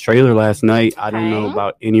sent me a trailer last night. I don't know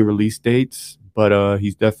about any release dates, but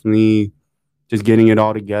he's definitely just getting it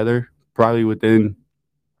all together. Probably within.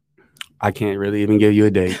 I can't really even give you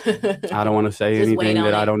a date. I don't want to say anything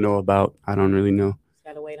that I don't know about. I don't really know.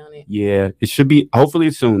 Gotta wait on it. Yeah, it should be. Hopefully,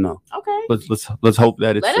 it's soon though. Okay. Let's hope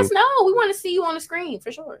that it's. Let soon. us know. We want to see you on the screen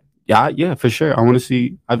for sure. Yeah, for sure. I want to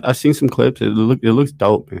see. I've seen some clips. It looks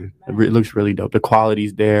dope, man. It looks really dope. The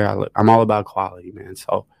quality's there. I'm all about quality, man.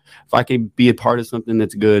 So if I can be a part of something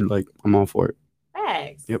that's good, like I'm all for it.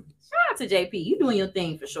 Thanks. Yep. Shout out to JP. You doing your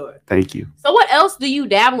thing for sure. Thank you. So what else do you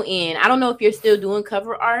dabble in? I don't know if you're still doing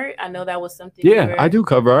cover art. I know that was something. Yeah, I do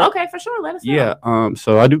cover art. Okay, for sure. Let us know. Yeah.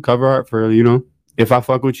 So I do cover art for, you know, if I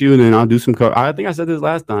fuck with you, then I'll do some cover. I think I said this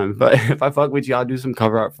last time, but if I fuck with you, I'll do some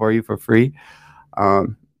cover art for you for free.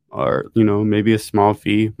 Or, you know, maybe a small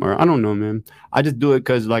fee, or I don't know, man. I just do it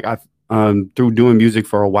because like I've through doing music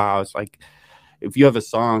for a while, it's like if you have a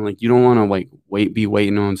song, like you don't want to like be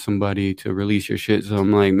waiting on somebody to release your shit. So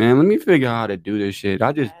I'm like, man, let me figure out how to do this shit.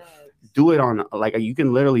 I just do it on like you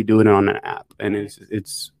can literally do it on an app, and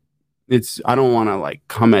it's I don't want to like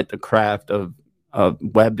come at the craft of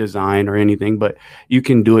web design or anything, but you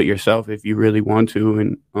can do it yourself if you really want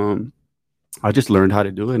to. And I just learned how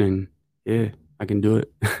to do it, and yeah, I can do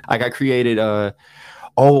it. Like I created a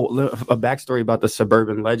backstory about the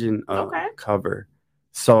Suburban Legend cover.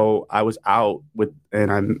 So I was out with,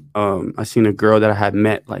 and I seen a girl that I had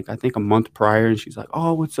met like I think a month prior, and she's like,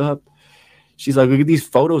 "Oh, what's up?" She's like, "Look at these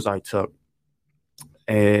photos I took,"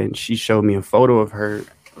 and she showed me a photo of her,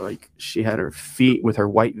 like she had her feet with her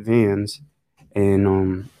white Vans,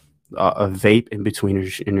 and a vape in between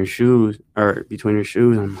her shoes.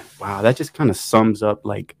 I'm like, wow, that just kind of sums up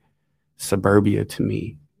like suburbia to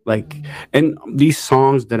me. Like, and these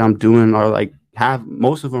songs that I'm doing are like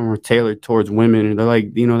most of them are tailored towards women, and they're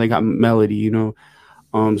like, you know, they got melody, you know.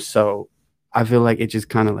 So I feel like it just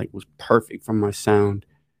kind of like was perfect for my sound.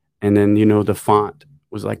 And then, you know, the font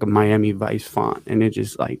was like a Miami Vice font, and it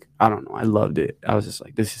just like, I don't know, I loved it. I was just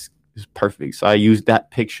like, this is perfect. So I used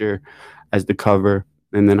that picture as the cover,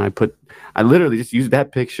 and then I literally just used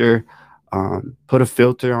that picture, put a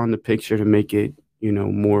filter on the picture to make it, you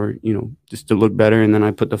know, more, you know, just to look better. And then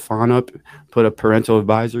I put the font up, put a parental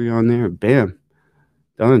advisory on there. Bam.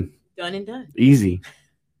 Done and done. Easy.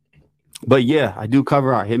 But yeah, I do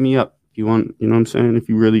cover art. Hit me up if you want, you know what I'm saying? If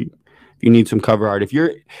you need some cover art. If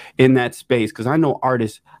you're in that space, because I know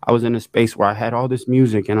artists, I was in a space where I had all this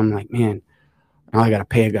music and I'm like, man, now I got to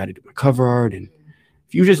pay a guy to do my cover art. And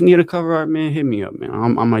if you just need a cover art, man, hit me up, man.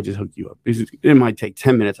 I might just hook you up. It might take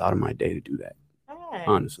 10 minutes out of my day to do that. Nice.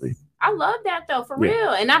 Honestly. I love that though, for real.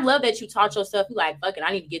 And I love that you taught yourself. You like, fuck it,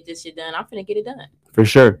 I need to get this shit done. I'm finna get it done. For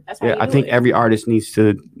sure. That's how I think every artist needs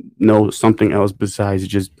to know something else besides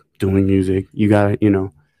just doing music. You gotta, you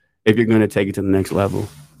know, if you're gonna take it to the next level,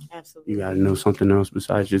 absolutely, you gotta know something else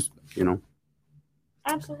besides just, you know.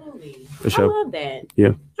 Absolutely. For sure. I love that.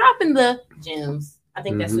 Yeah. Dropping the gems. I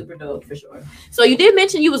think that's super dope for sure. So you did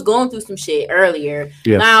mention you was going through some shit earlier.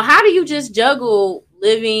 Yeah. Now, how do you just juggle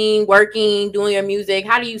living, working, doing your music?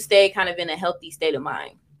 How do you stay kind of in a healthy state of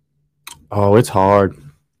mind? Oh, it's hard.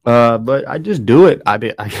 But I just do it. I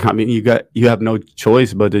mean, you have no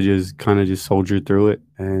choice but to just kind of just soldier through it.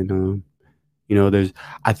 And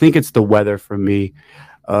I think it's the weather for me.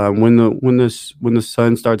 When the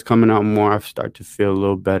sun starts coming out more, I start to feel a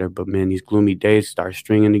little better. But man, these gloomy days start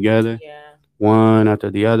stringing together, Yeah. one after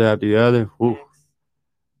the other after the other. Whew. Facts.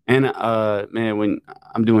 And man, when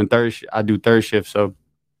I'm doing I do third shift, so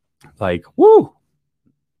like, woo,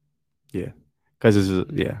 yeah, because I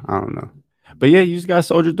don't know, but yeah, you just gotta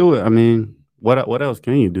soldier through it. I mean, what else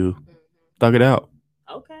can you do? Mhm. Thug it out.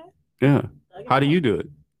 Okay. Yeah. Thug it How do out. you do it?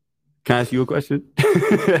 Can I ask you a question? Yeah, you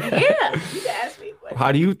can ask me a question.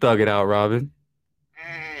 How do you thug it out, Robin?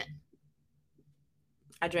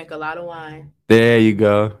 I drink a lot of wine. There you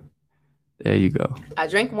go. There you go. I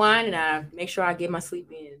drink wine and I make sure I get my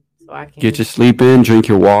sleep in so I can Get your sleep in, drink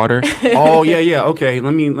your water. Oh yeah. Okay,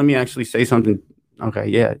 let me actually say something. Okay,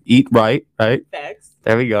 yeah, eat right. Facts.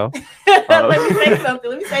 There we go. Let me say something.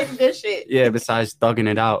 Let me say some good shit. Yeah, besides thugging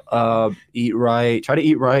it out, eat right. Try to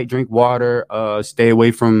eat right. Drink water. Stay away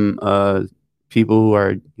from people who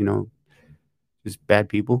are just bad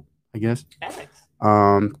people, I guess. Facts.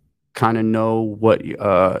 Kind of know what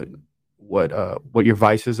your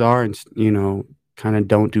vices are, and kind of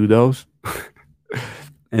don't do those.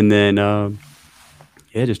 And then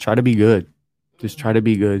just try to be good. Just try to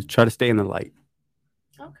be good. Try to stay in the light.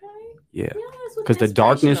 Okay. Yeah, Yes, because the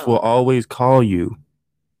darkness will always call you.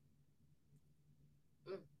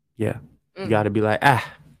 Yeah, you got to be like,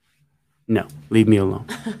 no, leave me alone.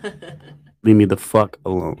 Leave me the fuck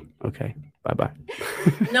alone. Okay, bye.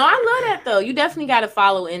 No, I love that though. You definitely got to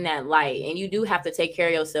follow in that light, and you do have to take care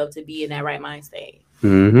of yourself to be in that right mind state.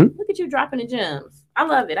 Mm-hmm. Look at you dropping the gems. I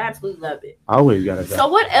love it. I absolutely love it. Always got to. So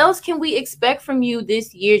what else can we expect from you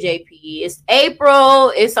this year, JP? It's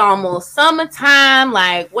April. It's almost summertime.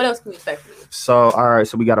 Like, what else can we expect from you? So, all right.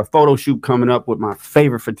 So we got a photo shoot coming up with my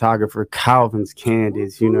favorite photographer, Calvin's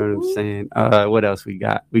Candies. You know what I'm saying? What else we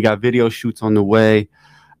got? We got video shoots on the way.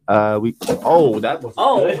 That was good.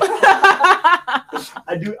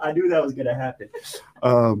 I knew that was gonna happen.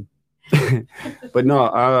 But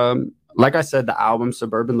no, like I said, the album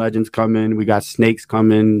Suburban Legends coming. We got Snakes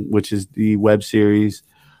coming, which is the web series.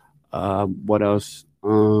 What else?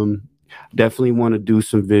 Definitely want to do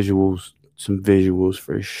some visuals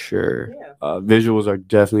for sure. Yeah. Visuals are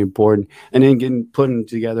definitely important, and then putting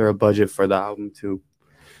together a budget for the album too.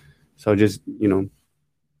 So just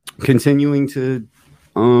continuing to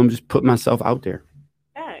just put myself out there.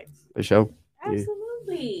 Thanks. For sure.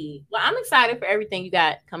 Absolutely. Well, I'm excited for everything you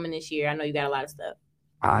got coming this year. I know you got a lot of stuff.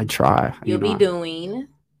 I try. You'll be doing.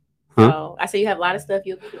 Huh? So I say you have a lot of stuff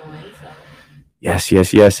you'll be doing. So. Yes.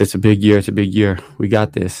 It's a big year. We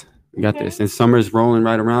got this. And summer's rolling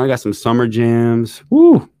right around. I got some summer jams.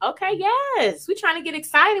 Woo. Okay, yes. We're trying to get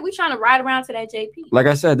excited. We're trying to ride around to that JP. Like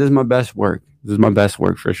I said, this is my best work.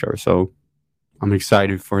 For sure. So I'm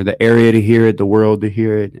excited for the area to hear it, the world to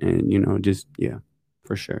hear it, and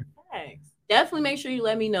for sure. Thanks. Definitely make sure you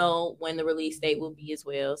let me know when the release date will be as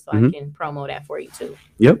well, so I can promo that for you too.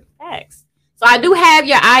 Yep. Thanks. So I do have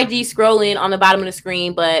your IG scrolling on the bottom of the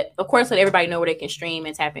screen, but of course let everybody know where they can stream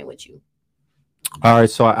and tap in with you. All right,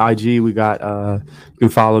 so at IG we got you can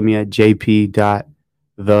follow me at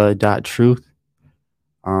jp.the.truth.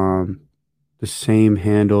 The same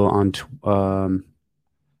handle on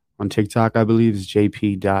TikTok, I believe, is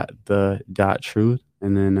jp.the.truth.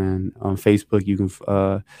 And then on Facebook you can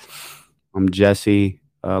I'm Jesse,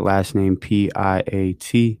 last name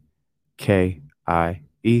PiaTKIEWICZ. I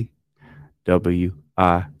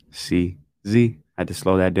had to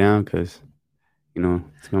slow that down because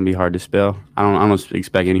it's gonna be hard to spell. I don't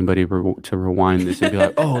expect anybody to rewind this and be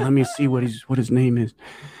like, oh, let me see what his name is.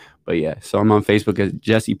 But yeah, so I'm on Facebook as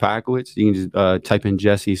Jesse Packowitz. You can just type in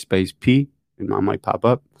Jesse space P, and I might pop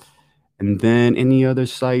up. And then any other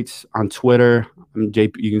sites on Twitter,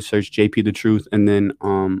 JP. You can search JP the Truth, and then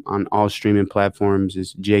on all streaming platforms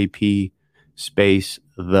is JP space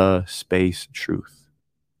the space Truth.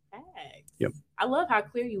 Thanks. Yep. I love how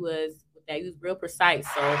clear you was with that. You was real precise.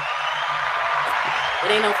 So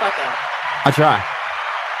it ain't no fuck up. I try.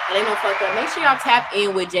 It ain't no fuck up. Make sure y'all tap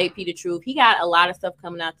in with JP the Truth. He got a lot of stuff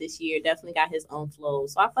coming out this year. Definitely got his own flow.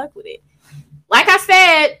 So I fuck with it. Like I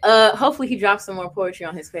said, hopefully he drops some more poetry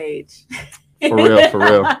on his page. For real.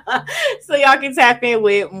 So y'all can tap in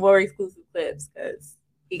with more exclusive clips because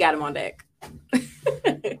he got them on deck.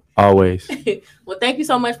 Always. Well, thank you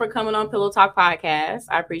so much for coming on Pillow Talk Podcast.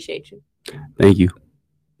 I appreciate you. Thank you.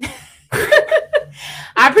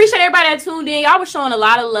 I appreciate everybody that tuned in. Y'all were showing a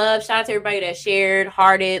lot of love. Shout out to everybody that shared,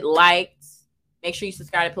 hearted, liked. Make sure you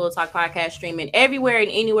subscribe to Pillow Talk Podcast, streaming everywhere and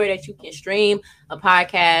anywhere that you can stream a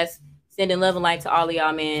podcast. Sending love and light to all of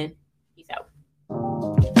y'all, man. Peace out.